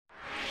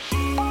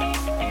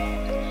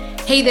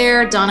Hey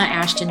there, Donna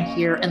Ashton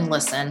here, and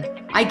listen,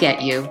 I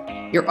get you.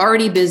 You're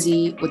already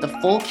busy with a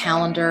full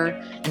calendar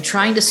and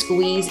trying to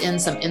squeeze in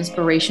some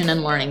inspiration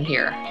and learning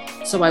here.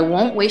 So I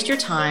won't waste your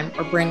time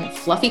or bring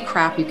fluffy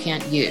crap you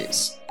can't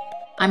use.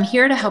 I'm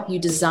here to help you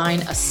design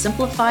a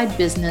simplified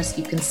business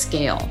you can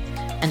scale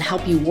and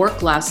help you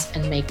work less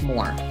and make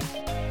more.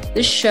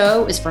 This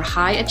show is for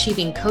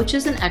high-achieving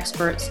coaches and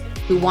experts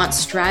who want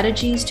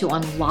strategies to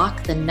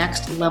unlock the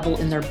next level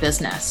in their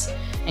business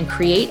and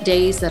create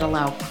days that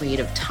allow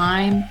creative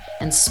time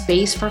and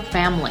space for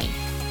family,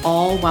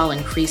 all while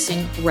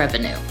increasing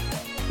revenue.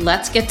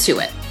 Let's get to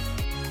it.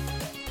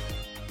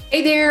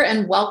 Hey there,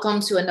 and welcome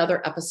to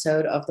another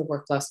episode of the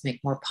Work Less,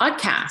 Make More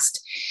podcast.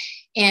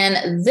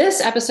 And this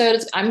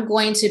episode, I'm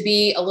going to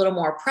be a little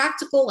more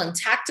practical and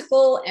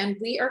tactical, and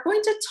we are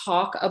going to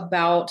talk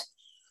about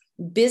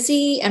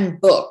busy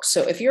and booked.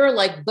 So if you're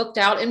like booked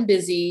out and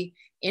busy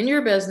in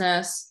your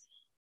business,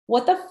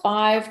 what the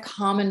 5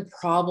 common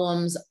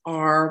problems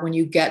are when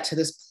you get to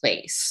this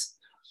place.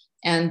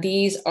 And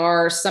these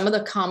are some of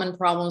the common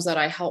problems that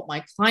I help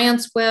my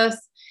clients with.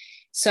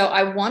 So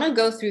I want to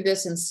go through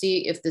this and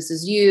see if this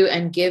is you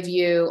and give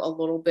you a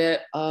little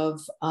bit of,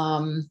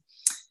 a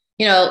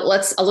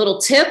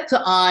little tip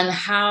on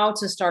how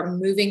to start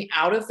moving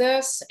out of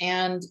this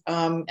and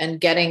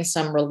getting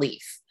some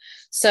relief.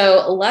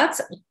 So let's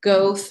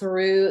go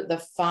through the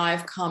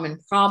 5 common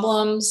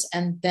problems,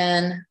 and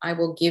then I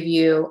will give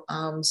you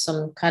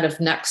some kind of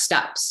next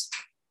steps.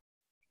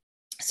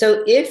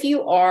 So if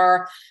you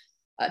are,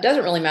 it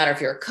doesn't really matter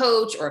if you're a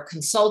coach or a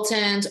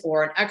consultant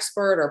or an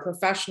expert or a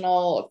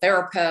professional, a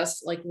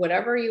therapist, like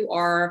whatever you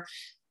are,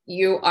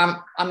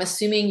 I'm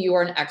assuming you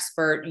are an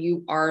expert,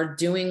 you are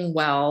doing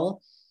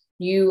well,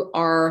 you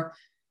are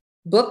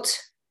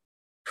booked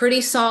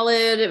pretty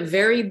solid,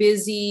 very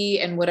busy,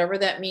 and whatever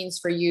that means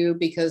for you,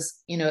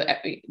 because,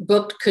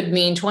 booked could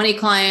mean 20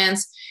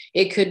 clients.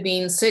 It could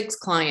mean 6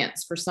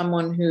 clients for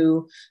someone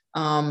who,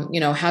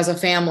 has a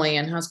family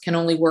and can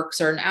only work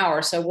certain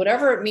hours. So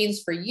whatever it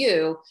means for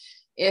you,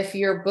 if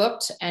you're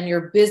booked and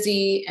you're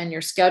busy and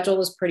your schedule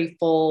is pretty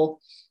full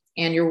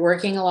and you're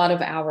working a lot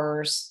of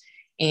hours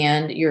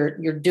and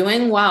you're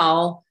doing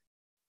well.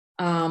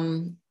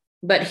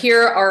 But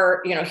here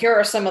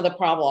are some of the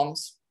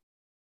problems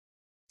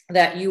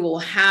that you will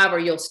have or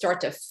you'll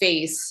start to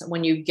face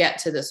when you get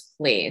to this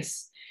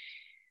place.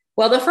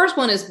 Well, the first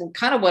one is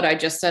kind of what I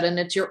just said, and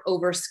it's you're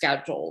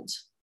overscheduled.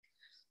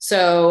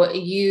 So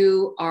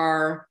you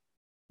are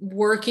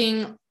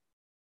working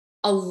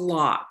a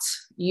lot.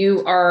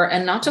 You are,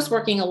 and not just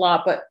working a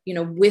lot, but,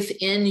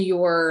 within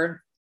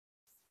your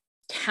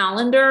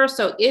calendar.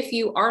 So if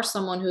you are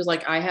someone who's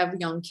like, I have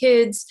young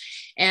kids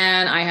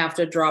and I have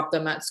to drop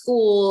them at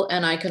school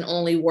and I can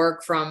only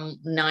work from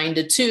 9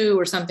 to 2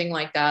 or something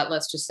like that,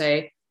 let's just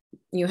say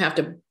you have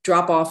to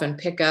drop off and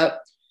pick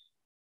up.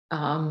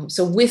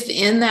 So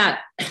within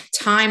that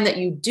time that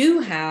you do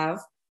have,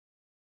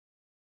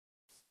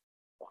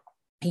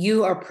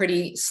 you are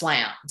pretty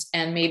slammed.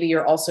 And maybe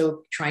you're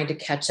also trying to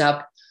catch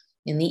up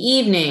in the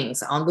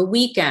evenings, on the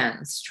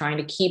weekends, trying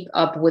to keep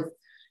up with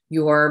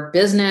your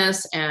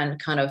business and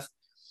kind of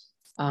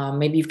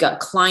maybe you've got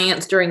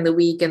clients during the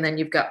week and then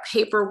you've got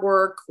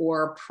paperwork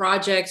or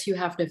projects you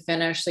have to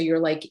finish. So you're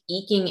like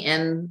eking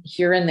in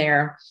here and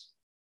there.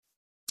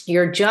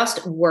 You're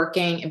just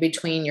working in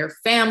between your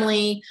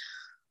family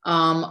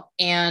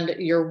and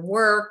your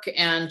work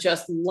and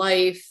just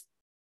life.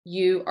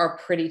 You are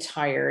pretty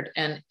tired.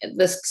 And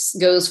this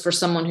goes for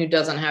someone who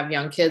doesn't have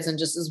young kids and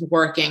just is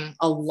working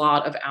a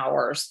lot of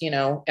hours,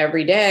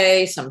 every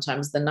day,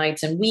 sometimes the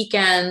nights and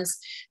weekends.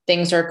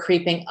 Things are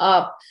creeping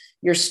up.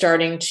 You're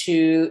starting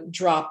to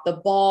drop the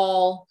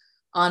ball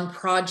on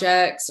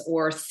projects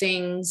or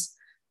things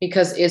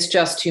because it's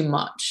just too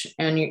much.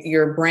 And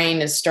your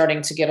brain is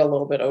starting to get a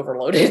little bit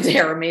overloaded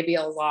there, or maybe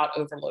a lot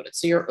overloaded.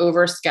 So you're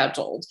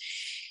overscheduled.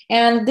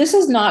 And this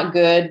is not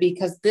good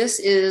because this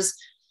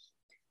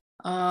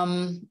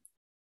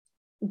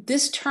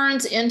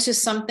turns into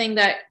something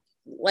that,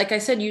 like I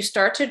said, you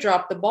start to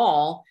drop the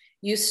ball.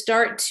 You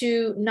start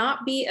to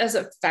not be as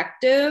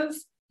effective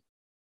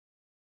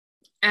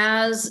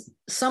as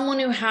someone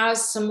who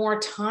has some more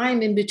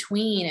time in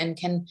between and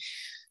can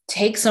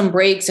take some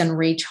breaks and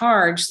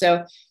recharge.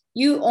 So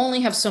you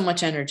only have so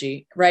much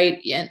energy,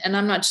 right? And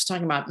I'm not just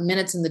talking about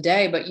minutes in the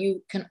day, but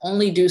you can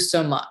only do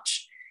so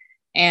much.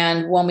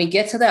 And when we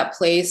get to that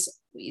place,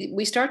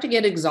 we start to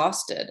get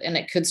exhausted, and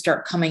it could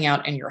start coming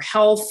out in your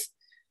health.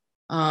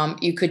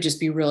 You could just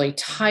be really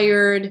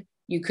tired.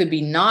 You could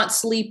be not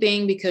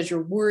sleeping because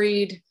you're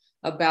worried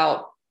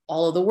about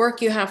all of the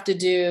work you have to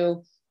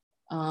do.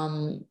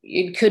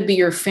 It could be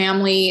your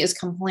family is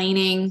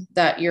complaining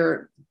that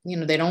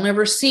they don't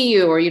ever see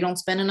you, or you don't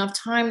spend enough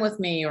time with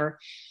me, or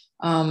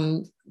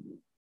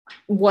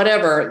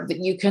whatever that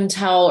you can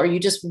tell, or you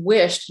just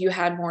wished you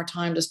had more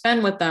time to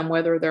spend with them,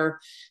 whether they're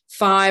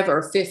 5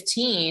 or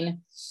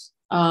 15.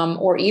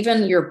 Or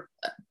even your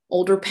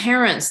older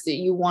parents that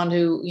you want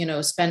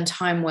to, spend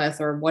time with,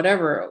 or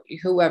whatever,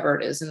 whoever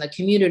it is in the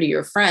community,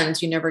 your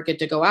friends, you never get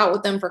to go out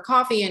with them for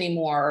coffee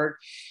anymore.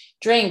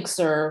 drinks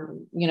or,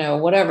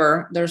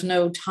 whatever. There's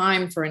no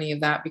time for any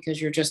of that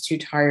because you're just too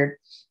tired.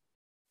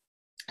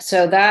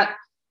 So that,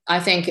 I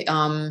think,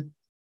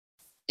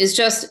 is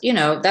just,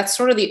 that's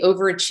sort of the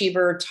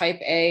overachiever type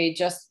A,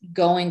 just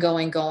going.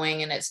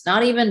 And it's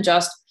not even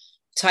just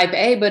type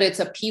A, but it's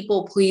a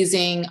people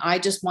pleasing. I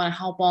just want to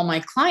help all my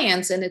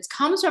clients. And it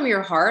comes from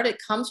your heart. It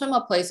comes from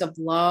a place of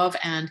love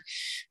and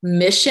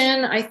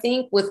mission. I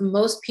think with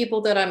most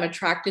people that I'm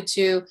attracted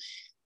to,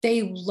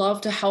 they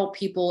love to help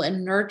people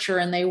and nurture,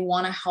 and they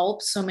want to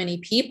help so many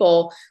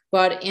people.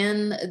 But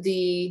in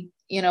the,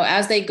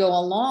 as they go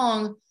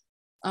along,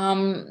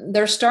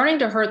 they're starting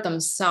to hurt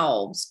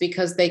themselves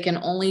because they can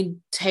only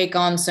take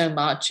on so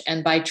much.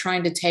 And by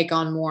trying to take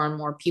on more and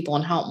more people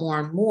and help more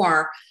and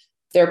more,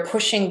 they're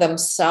pushing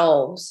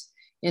themselves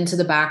into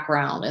the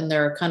background, and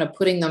they're kind of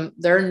putting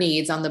their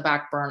needs on the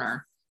back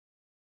burner.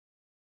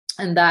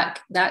 And that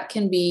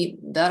can be,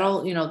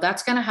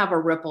 that's going to have a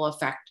ripple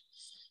effect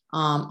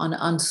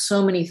on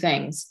so many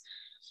things.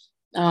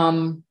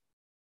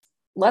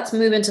 Let's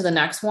move into the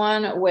next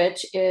one,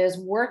 which is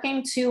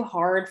working too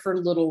hard for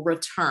little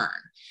return.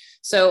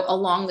 So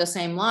along the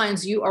same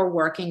lines, you are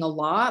working a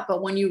lot,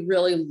 but when you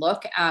really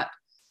look at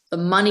the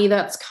money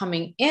that's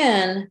coming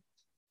in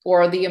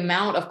or the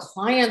amount of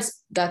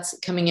clients that's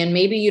coming in,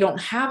 maybe you don't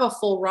have a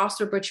full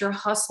roster, but you're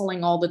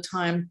hustling all the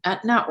time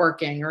at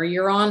networking, or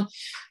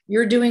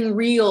you're doing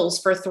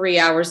reels for 3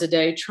 hours a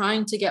day,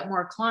 trying to get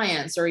more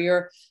clients, or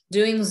you're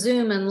doing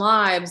Zoom and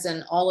lives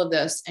and all of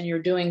this, and you're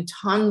doing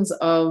tons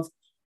of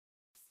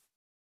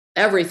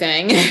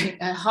everything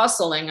and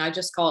hustling. I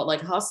just call it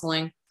like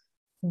hustling,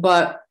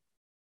 but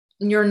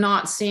you're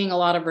not seeing a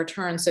lot of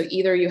return. So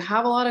either you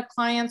have a lot of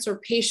clients or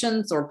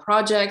patients or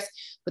projects,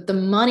 but the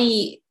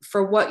money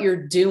for what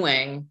you're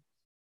doing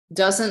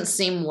doesn't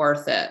seem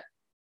worth it.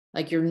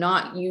 Like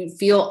you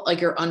feel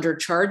like you're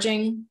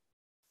undercharging,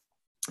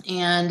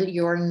 and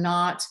you're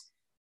not,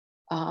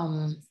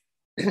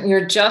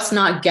 you're just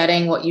not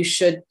getting what you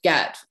should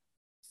get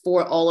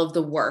for all of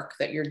the work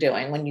that you're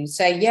doing. When you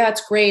say, yeah,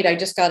 it's great, I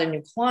just got a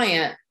new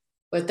client,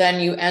 but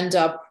then you end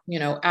up,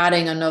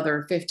 adding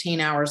another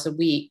 15 hours a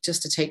week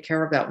just to take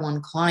care of that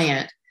one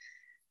client.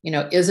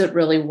 Is it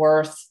really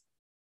worth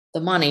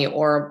the money?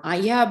 Or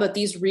yeah, but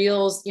these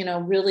reels,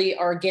 really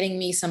are getting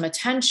me some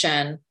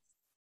attention.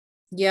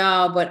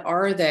 Yeah, but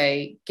are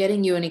they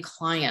getting you any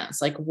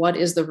clients? Like, what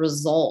is the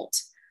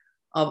result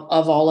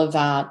of all of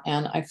that?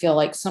 And I feel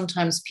like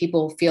sometimes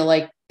people feel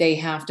like they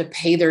have to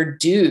pay their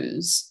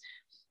dues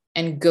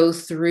and go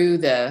through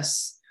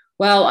this.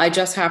 Well, I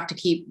just have to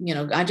keep,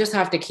 I just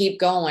have to keep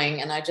going,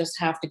 and I just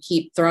have to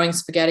keep throwing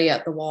spaghetti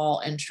at the wall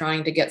and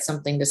trying to get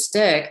something to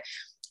stick.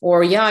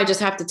 Or, yeah, I just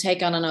have to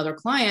take on another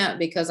client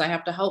because I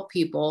have to help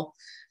people,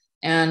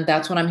 and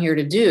that's what I'm here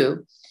to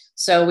do.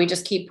 So we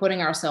just keep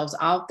putting ourselves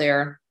out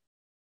there,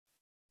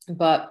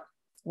 but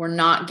we're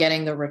not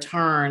getting the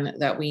return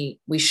that we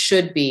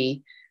should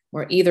be.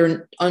 We're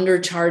either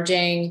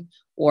undercharging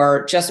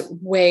or just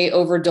way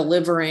over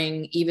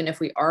delivering. Even if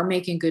we are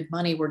making good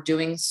money, we're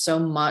doing so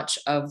much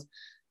of,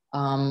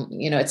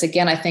 it's,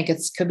 again, I think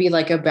could be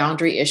like a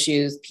boundary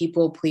issues,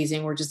 people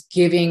pleasing. We're just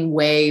giving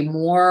way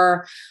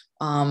more.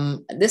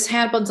 This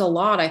happens a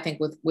lot, I think,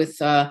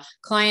 with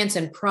clients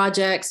and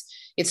projects.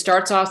 It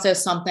starts off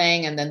as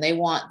something, and then they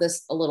want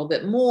this a little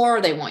bit more.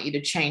 They want you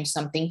to change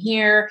something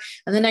here.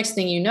 And the next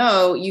thing you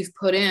know, you've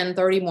put in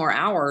 30 more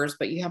hours,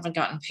 but you haven't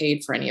gotten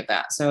paid for any of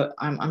that. So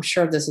I'm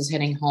sure this is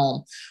hitting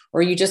home.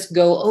 Or you just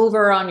go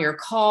over on your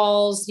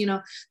calls.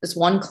 This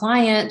one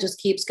client just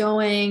keeps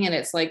going, and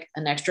it's like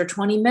an extra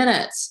 20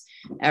 minutes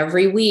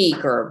every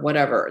week or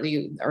whatever.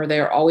 Or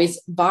they're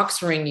always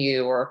boxering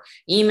you or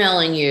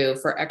emailing you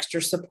for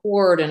extra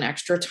support and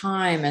extra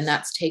time. And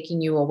that's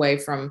taking you away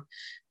from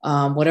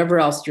whatever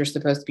else you're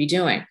supposed to be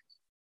doing.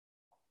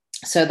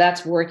 So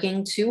that's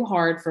working too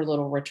hard for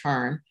little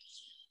return.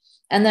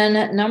 And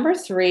then number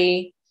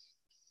 3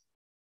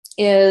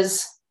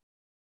 is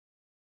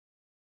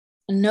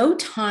no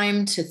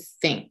time to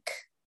think.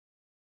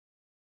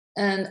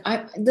 And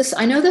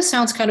I know this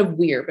sounds kind of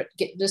weird, but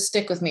just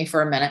stick with me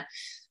for a minute.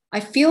 I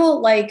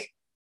feel like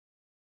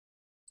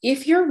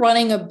if you're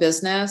running a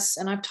business,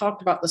 and I've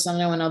talked about this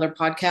on another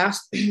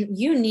podcast,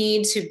 you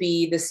need to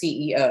be the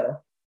CEO.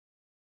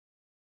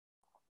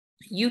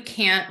 You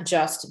can't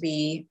just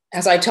be,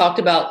 as I talked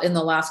about in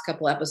the last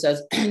couple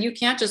episodes, you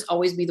can't just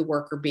always be the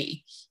worker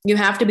bee. You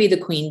have to be the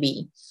queen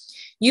bee.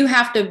 You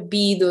have to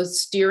be the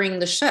steering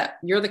the ship.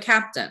 You're the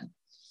captain.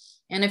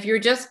 And if you're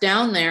just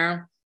down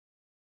there,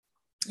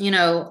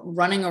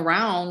 running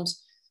around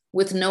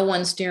with no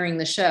one steering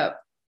the ship,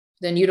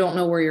 then you don't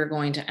know where you're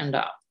going to end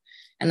up.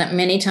 And that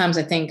many times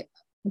I think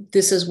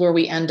this is where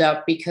we end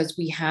up because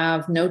we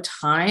have no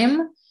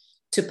time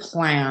to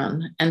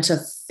plan and to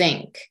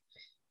think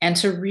and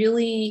to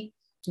really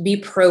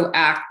be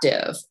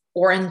proactive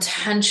or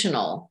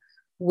intentional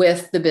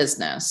with the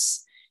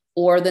business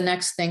or the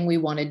next thing we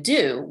want to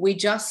do. We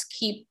just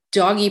keep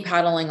doggy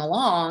paddling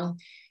along,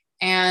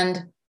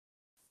 and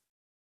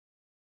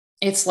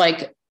it's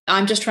like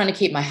I'm just trying to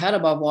keep my head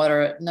above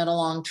water, not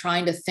along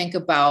trying to think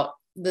about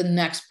the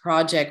next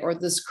project or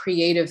this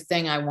creative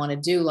thing I want to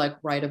do, like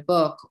write a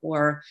book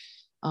or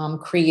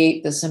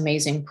create this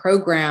amazing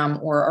program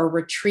or a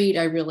retreat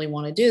I really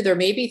want to do. There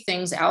may be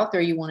things out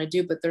there you want to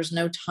do, but there's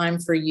no time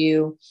for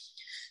you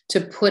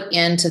to put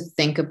in to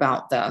think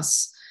about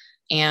this.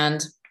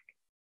 And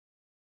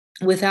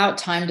without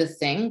time to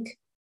think,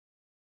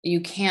 you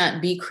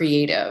can't be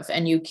creative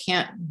and you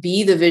can't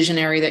be the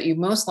visionary that you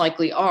most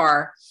likely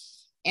are.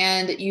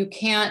 And you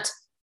can't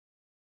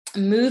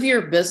move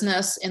your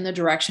business in the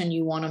direction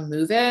you want to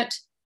move it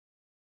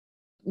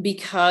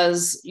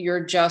because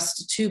you're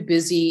just too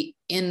busy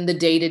in the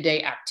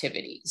day-to-day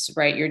activities,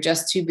 right? You're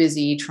just too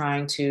busy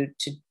trying to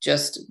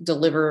just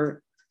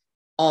deliver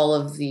all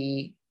of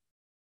the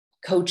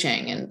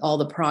coaching and all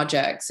the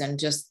projects and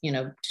just,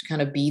 to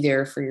kind of be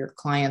there for your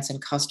clients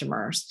and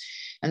customers.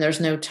 And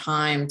there's no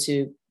time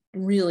to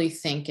really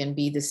think and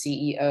be the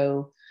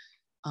CEO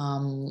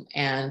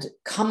and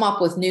come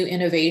up with new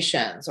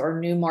innovations or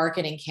new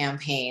marketing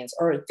campaigns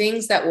or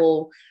things that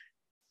will,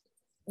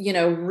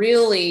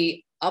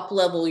 really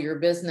up-level your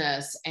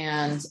business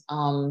and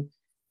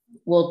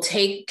will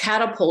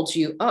catapult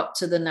you up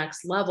to the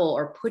next level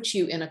or put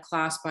you in a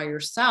class by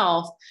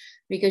yourself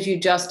because you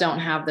just don't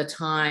have the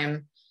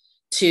time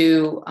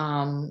to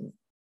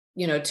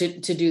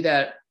do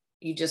that.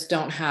 You just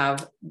don't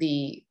have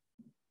the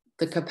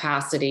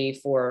capacity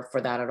for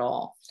that at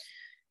all.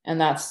 And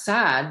that's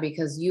sad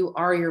because you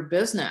are your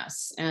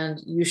business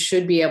and you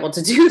should be able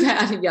to do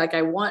that. Like,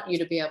 I want you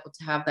to be able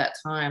to have that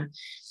time,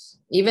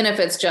 even if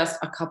it's just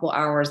a couple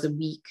hours a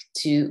week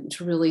to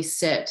really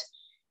sit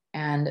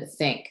and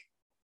think.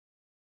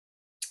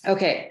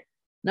 Okay.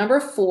 Number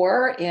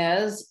 4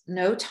 is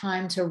no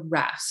time to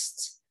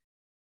rest.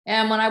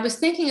 And when I was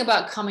thinking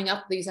about coming up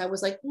with these, I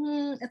was like,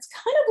 it's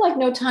kind of like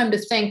no time to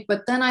think.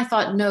 But then I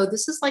thought, no,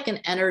 this is like an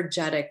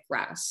energetic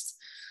rest.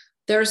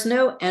 There's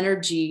no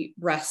energy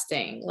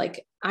resting.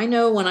 Like, I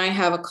know when I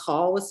have a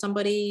call with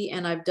somebody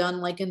and I've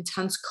done like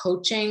intense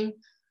coaching,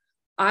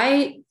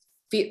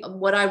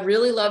 what I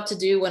really love to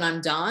do when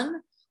I'm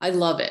done, I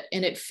love it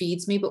and it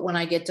feeds me. But when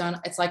I get done,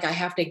 it's like I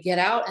have to get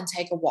out and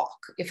take a walk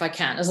if I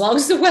can, as long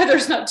as the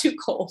weather's not too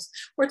cold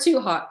or too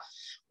hot.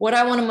 What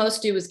I want to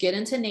most do is get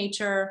into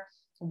nature,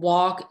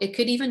 walk. It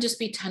could even just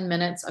be 10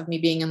 minutes of me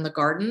being in the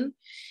garden.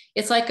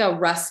 It's like a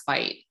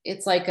respite.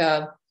 It's like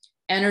a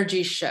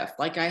energy shift.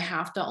 Like, I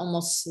have to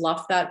almost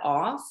slough that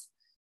off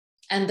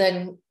and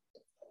then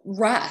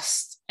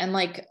rest and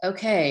like,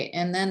 okay.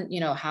 And then,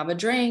 have a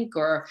drink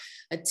or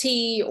a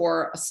tea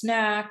or a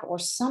snack or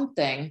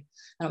something.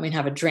 I don't mean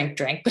have a drink,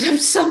 but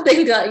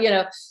something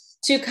that,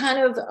 to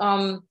kind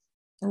of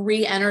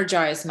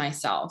re-energize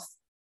myself.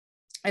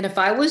 And if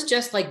I was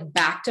just like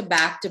back to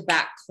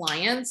back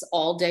clients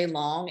all day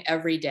long,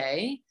 every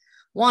day,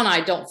 1,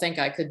 I don't think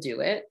I could do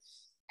it.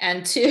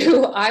 And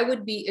 2, I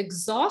would be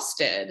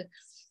exhausted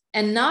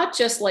and not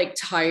just like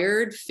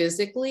tired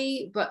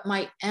physically, but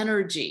my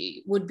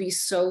energy would be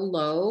so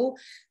low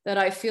that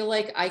I feel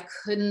like I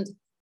couldn't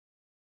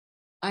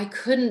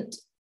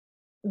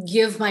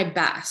give my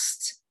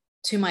best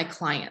to my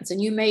clients. And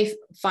you may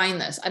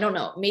find this, I don't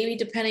know, maybe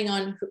depending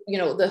on,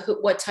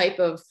 what type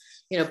of,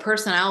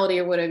 personality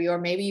or whatever you are,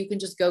 maybe you can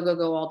just go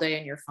all day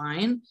and you're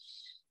fine.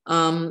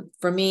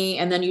 For me,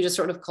 and then you just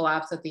sort of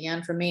collapse at the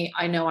end. For me,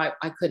 I know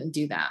I couldn't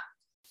do that.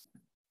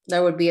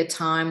 There would be a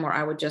time where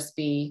I would just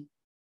be,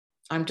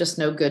 I'm just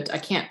no good. I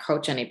can't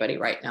coach anybody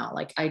right now.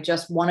 Like, I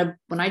just want to,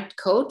 when I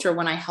coach or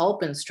when I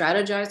help and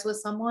strategize with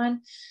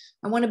someone,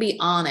 I want to be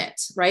on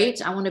it,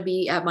 right? I want to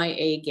be at my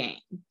A game.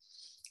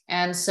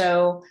 And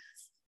so,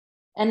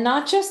 and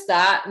not just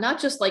that, not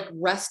just like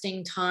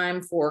resting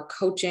time for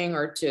coaching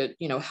or to,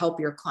 help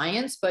your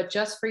clients, but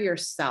just for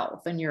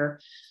yourself and your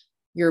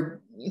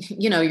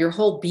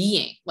whole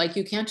being. Like,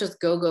 you can't just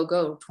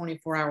go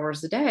 24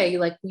 hours a day.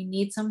 Like, we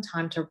need some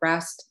time to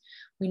rest.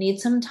 We need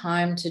some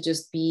time to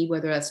just be,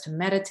 whether that's to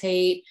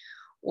meditate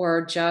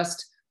or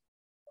just,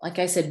 like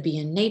I said, be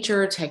in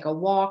nature, take a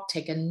walk,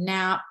 take a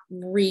nap,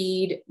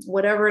 read,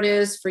 whatever it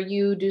is for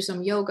you, do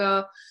some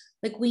yoga.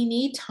 Like, we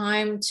need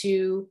time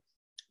to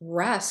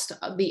rest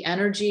the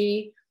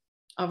energy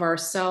of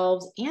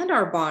ourselves and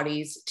our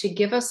bodies to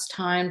give us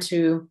time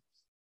to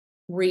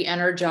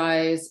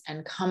re-energize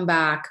and come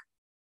back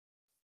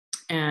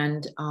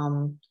and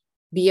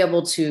be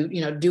able to,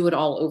 do it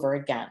all over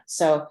again.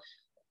 So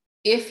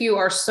if you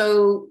are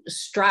so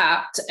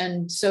strapped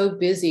and so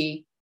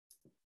busy,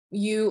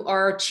 you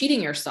are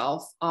cheating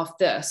yourself off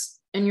this.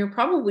 And you're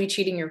probably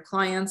cheating your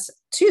clients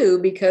too,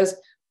 because,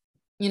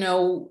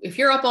 if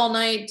you're up all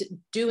night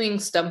doing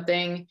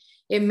something,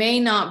 it may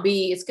not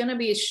be, it's going to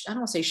be, I don't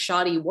want to say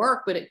shoddy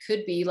work, but it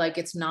could be like,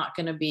 it's not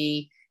going to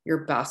be your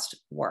best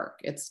work.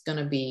 It's going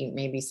to be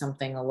maybe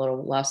something a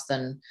little less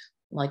than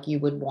like you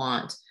would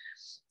want.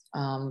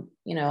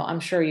 I'm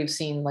sure you've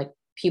seen like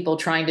people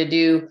trying to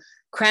do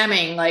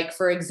cramming, like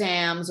for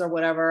exams or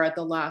whatever at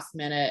the last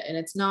minute. And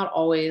it's not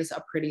always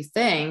a pretty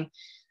thing.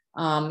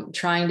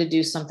 Trying to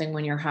do something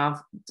when you're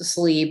half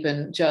asleep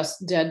and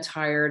just dead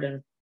tired.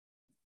 And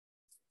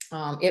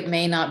It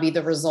may not be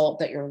the result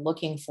that you're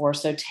looking for.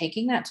 So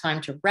taking that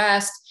time to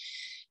rest,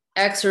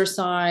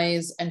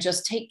 exercise, and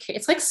just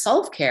it's like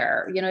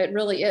self-care. It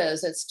really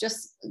is. It's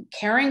just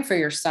caring for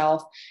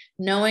yourself,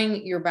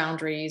 knowing your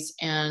boundaries,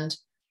 and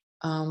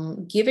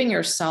giving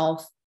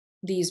yourself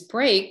these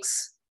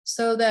breaks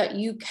so that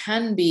you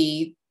can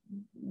be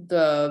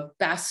the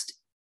best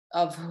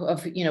of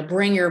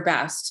bring your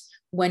best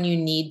when you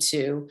need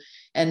to,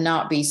 and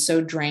not be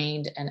so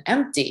drained and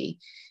empty.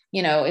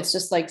 It's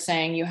just like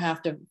saying you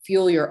have to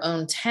fuel your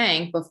own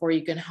tank before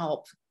you can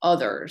help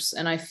others.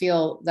 And I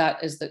feel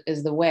that is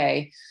the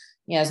way,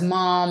 as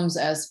moms,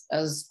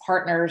 as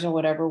partners or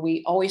whatever,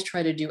 we always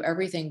try to do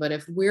everything. But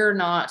if we're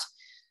not,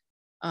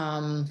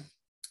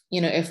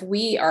 if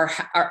we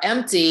are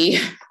empty,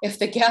 if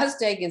the gas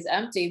tank is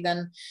empty,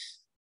 then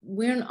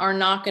we are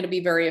not going to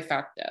be very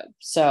effective.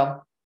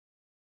 So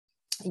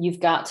you've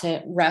got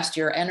to rest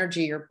your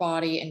energy, your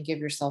body, and give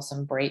yourself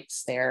some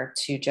breaks there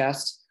to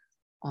just,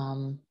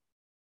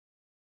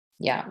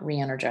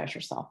 re-energize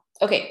yourself.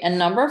 Okay. And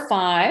number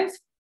 5,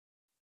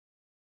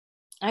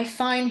 I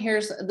find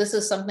this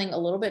is something a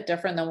little bit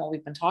different than what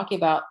we've been talking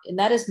about, and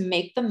that is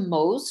make the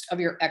most of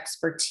your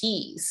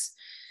expertise.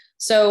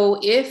 So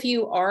if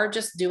you are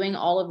just doing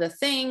all of the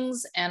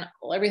things and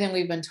everything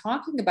we've been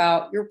talking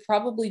about, you're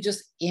probably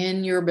just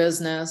in your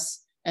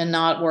business and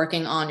not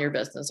working on your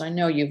business. I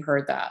know you've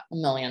heard that a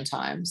million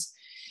times.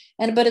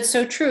 But it's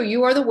so true.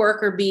 You are the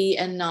worker bee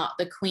and not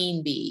the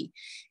queen bee.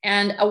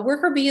 And a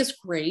worker bee is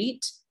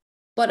great,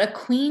 but a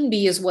queen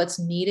bee is what's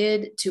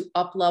needed to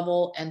up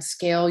level and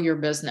scale your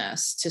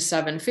business to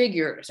 7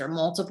 figures or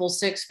multiple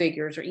 6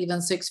 figures or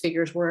even 6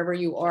 figures, wherever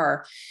you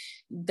are.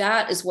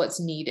 That is what's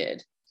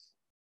needed.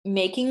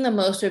 Making the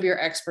most of your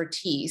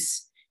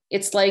expertise.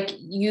 It's like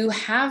you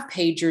have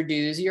paid your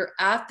dues. You're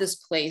at this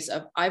place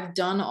of, I've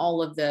done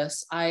all of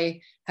this.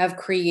 I have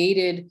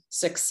created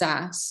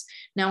success.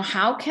 Now,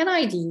 how can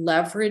I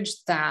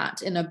leverage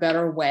that in a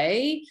better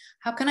way?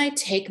 How can I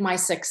take my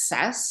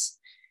success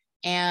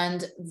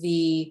and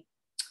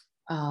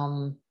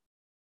all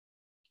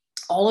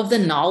of the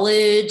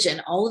knowledge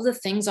and all of the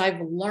things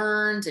I've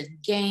learned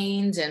and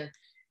gained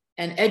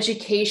and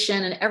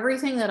education and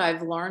everything that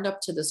I've learned up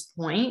to this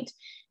point?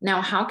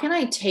 Now, how can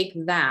I take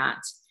that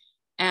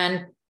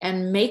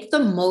and make the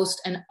most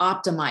and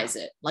optimize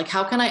it? Like,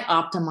 how can I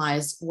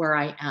optimize where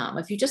I am?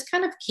 If you just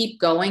kind of keep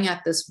going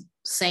at this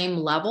same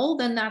level,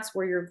 then that's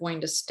where you're going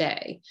to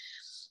stay.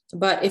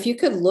 But if you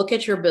could look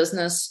at your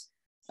business,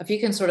 if you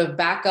can sort of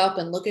back up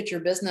and look at your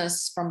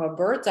business from a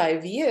bird's eye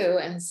view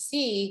and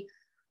see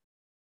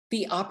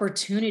the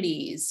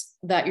opportunities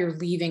that you're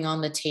leaving on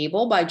the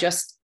table by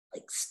just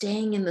like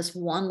staying in this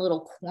one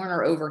little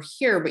corner over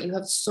here, but you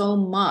have so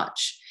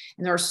much.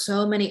 And there are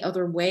so many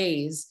other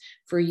ways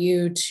for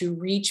you to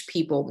reach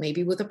people,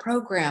 maybe with a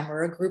program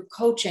or a group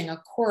coaching, a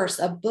course,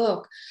 a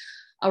book,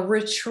 a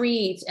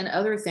retreat, and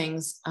other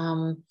things.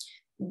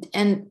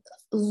 And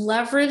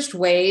leveraged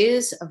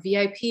ways, a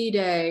VIP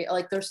day,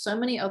 like there's so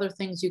many other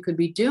things you could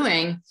be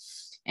doing.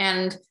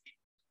 And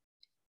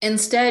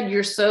instead,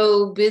 you're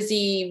so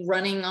busy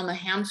running on the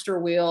hamster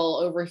wheel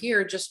over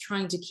here, just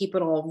trying to keep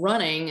it all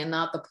running and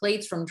not the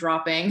plates from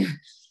dropping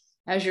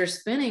as you're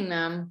spinning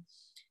them,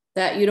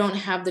 that you don't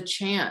have the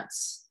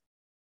chance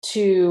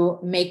to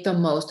make the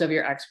most of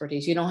your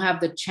expertise. You don't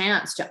have the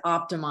chance to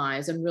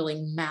optimize and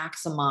really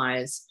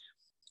maximize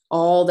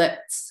all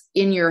that's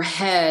in your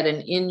head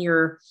and in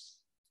your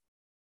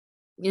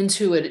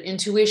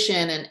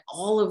intuition and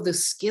all of the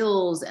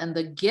skills and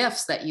the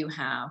gifts that you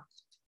have.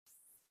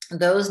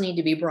 Those need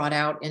to be brought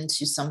out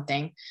into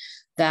something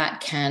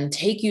that can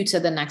take you to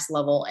the next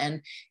level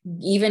and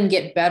even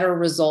get better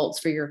results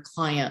for your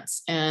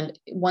clients. And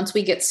once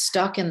we get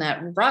stuck in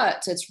that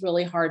rut, it's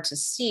really hard to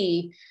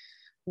see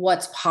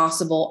what's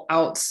possible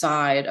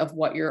outside of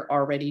what you're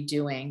already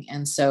doing.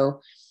 And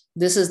so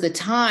this is the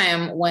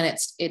time when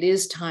it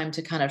is time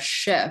to kind of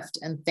shift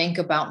and think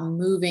about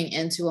moving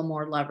into a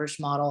more leveraged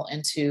model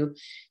and to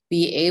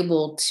be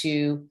able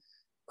to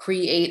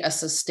create a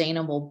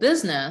sustainable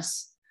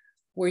business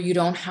where you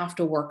don't have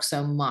to work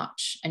so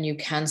much and you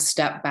can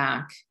step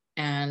back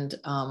and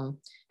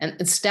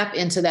step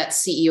into that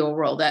CEO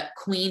role, that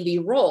queen bee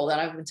role that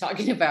I've been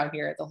talking about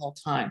here the whole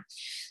time.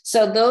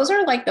 So those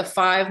are like the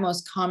 5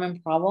 most common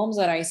problems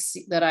that I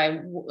see, that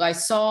I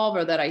solve,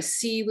 or that I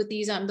see with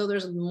these. Though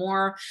there's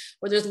more,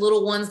 or there's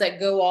little ones that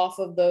go off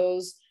of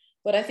those,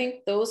 but I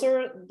think those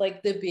are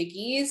like the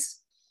biggies.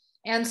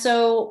 And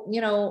so,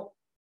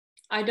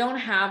 I don't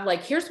have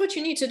like, here's what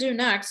you need to do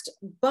next,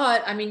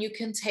 but I mean, you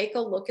can take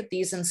a look at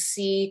these and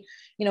see,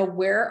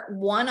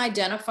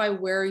 identify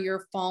where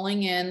you're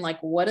falling in, like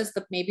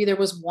maybe there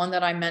was one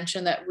that I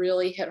mentioned that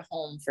really hit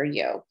home for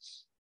you.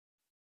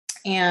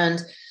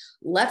 And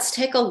let's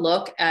take a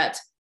look at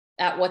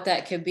what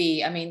that could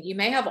be. I mean, you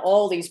may have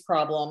all these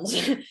problems.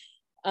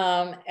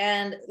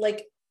 And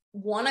like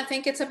one, I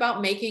think it's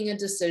about making a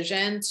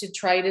decision to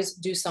try to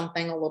do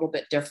something a little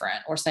bit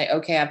different, or say,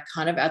 okay, I'm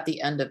kind of at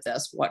the end of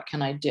this. What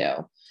can I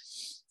do?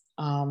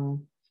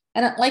 And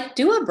like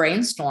do a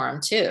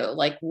brainstorm too.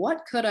 Like,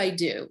 what could I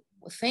do?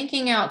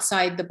 thinking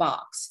outside the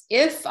box.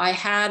 If I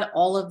had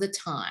all of the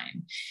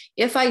time,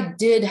 if I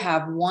did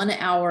have 1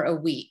 hour a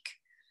week,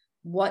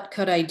 what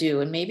could I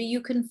do? And maybe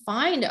you can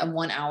find a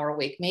 1 hour a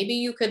week. Maybe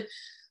you could,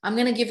 I'm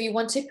going to give you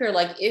one tip here.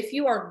 Like if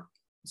you are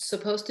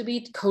supposed to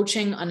be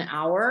coaching an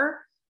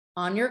hour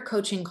on your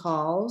coaching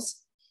calls,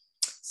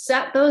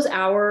 set that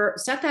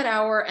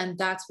hour, and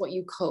that's what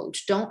you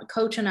coach. Don't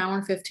coach an hour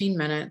and 15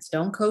 minutes.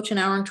 Don't coach an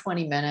hour and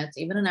 20 minutes,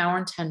 even an hour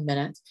and 10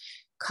 minutes.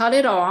 Cut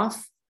it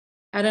off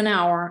at an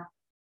hour.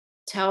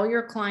 Tell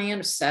your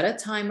client, set a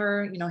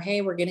timer,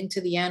 hey, we're getting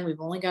to the end. We've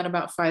only got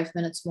about 5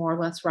 minutes more.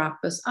 Let's wrap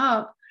this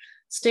up.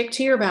 Stick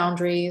to your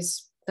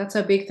boundaries. That's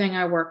a big thing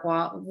I work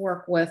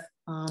with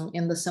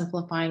in the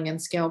Simplifying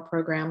and Scale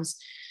programs,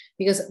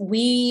 because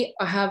we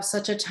have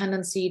such a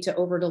tendency to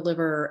over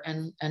deliver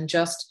and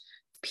just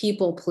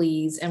people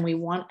please. And we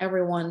want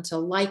everyone to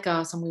like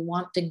us and we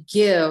want to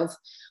give,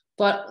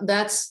 but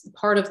that's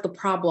part of the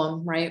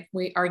problem, right?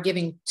 We are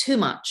giving too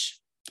much.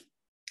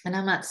 And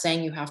I'm not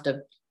saying you have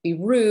to be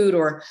rude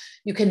or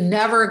you can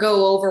never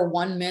go over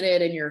 1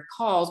 minute in your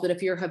calls, but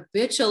if you're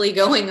habitually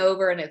going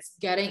over and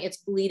it's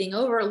bleeding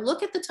over,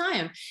 look at the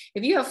time.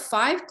 If you have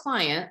 5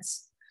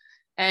 clients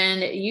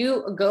and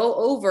you go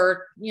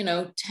over,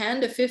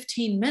 10 to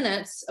 15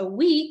 minutes a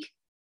week,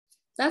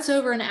 that's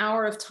over an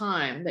hour of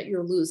time that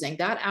you're losing.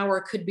 That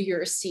hour could be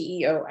your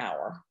CEO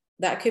hour.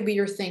 That could be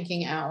your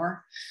thinking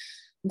hour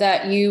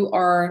that you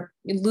are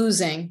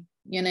losing.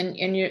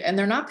 And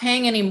they're not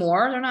paying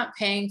anymore. They're not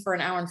paying for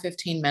an hour and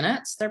 15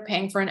 minutes. They're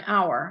paying for an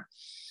hour.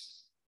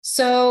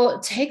 So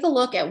take a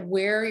look at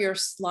where you're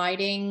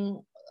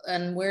sliding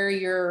and where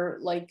you're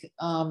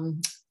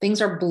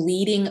things are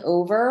bleeding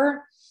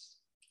over.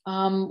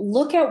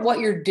 Look at what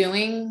you're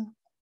doing,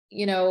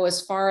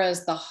 as far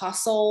as the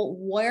hustle.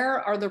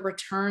 Where are the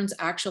returns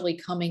actually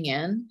coming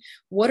in?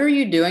 What are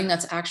you doing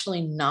that's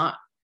actually not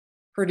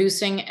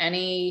producing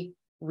any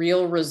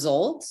real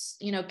results?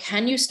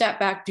 Can you step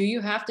back? Do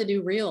you have to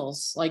do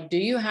reels? Do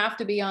you have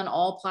to be on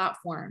all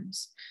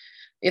platforms?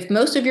 If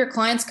most of your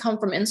clients come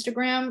from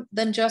Instagram,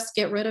 then just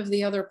get rid of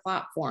the other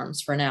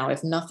platforms for now,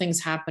 if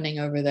nothing's happening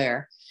over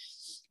there.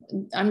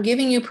 I'm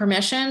giving you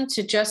permission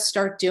to just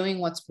start doing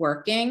what's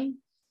working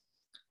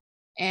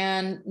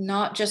and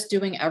not just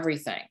doing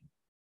everything.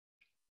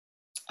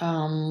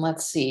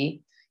 Let's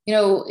see.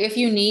 If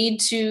you need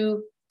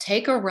to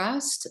take a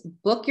rest,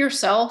 book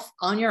yourself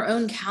on your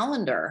own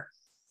calendar.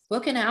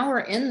 Book an hour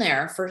in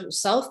there for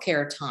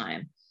self-care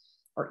time,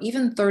 or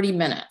even 30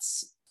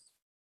 minutes.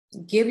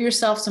 Give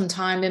yourself some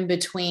time in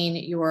between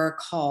your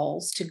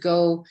calls to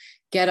go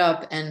get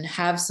up and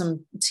have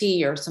some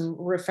tea or some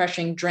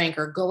refreshing drink,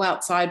 or go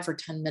outside for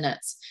 10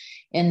 minutes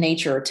in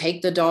nature, or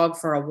take the dog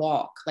for a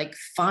walk.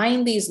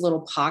 Find these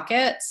little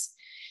pockets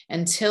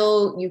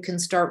until you can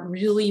start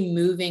really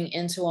moving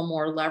into a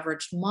more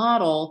leveraged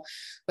model.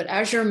 But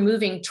as you're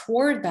moving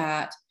toward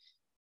that,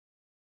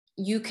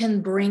 you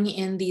can bring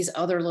in these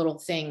other little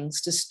things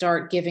to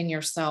start giving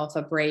yourself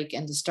a break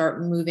and to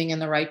start moving in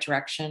the right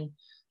direction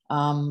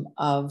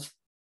of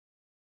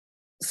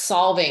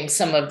solving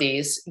some of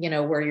these,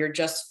 where you're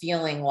just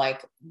feeling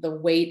like the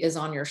weight is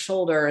on your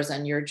shoulders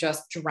and you're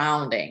just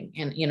drowning.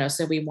 And,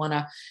 so we want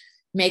to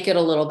make it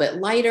a little bit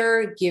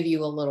lighter, give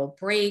you a little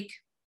break,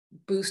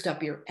 boost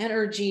up your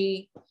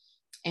energy,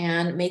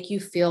 and make you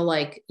feel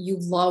like you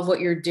love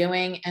what you're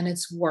doing and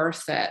it's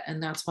worth it.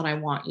 And that's what I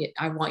want you.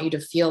 I want you to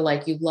feel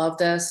like you love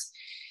this.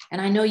 And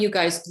I know you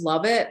guys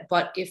love it,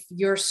 but if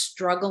you're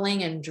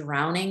struggling and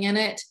drowning in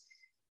it,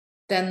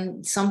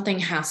 then something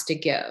has to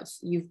give.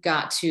 You've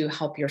got to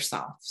help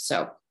yourself.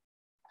 So,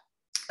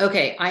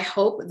 okay, I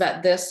hope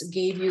that this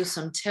gave you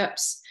some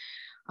tips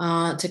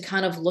to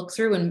kind of look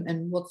through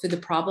and look through the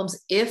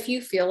problems. If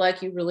you feel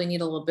like you really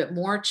need a little bit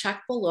more,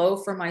 check below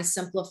for my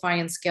Simplify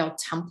and Scale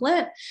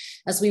template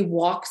as we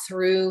walk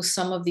through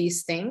some of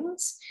these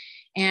things.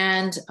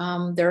 And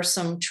there's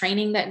some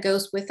training that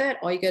goes with it.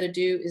 All you got to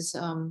do is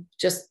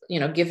just,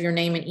 give your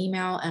name and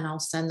email, and I'll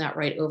send that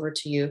right over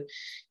to you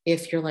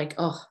if you're like,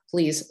 oh,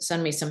 please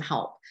send me some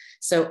help.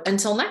 So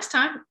until next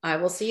time, I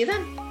will see you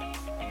then.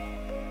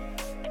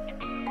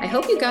 I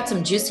hope you got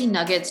some juicy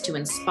nuggets to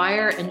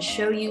inspire and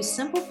show you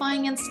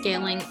simplifying and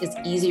scaling is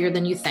easier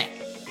than you think.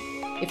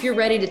 If you're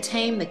ready to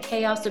tame the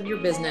chaos of your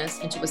business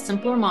into a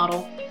simpler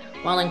model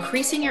while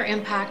increasing your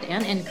impact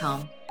and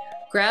income,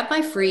 grab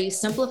my free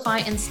Simplify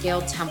and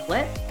Scale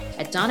template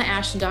at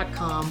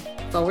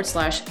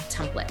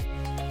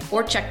donnaashton.com/template,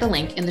 or check the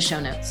link in the show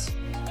notes.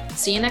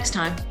 See you next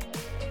time.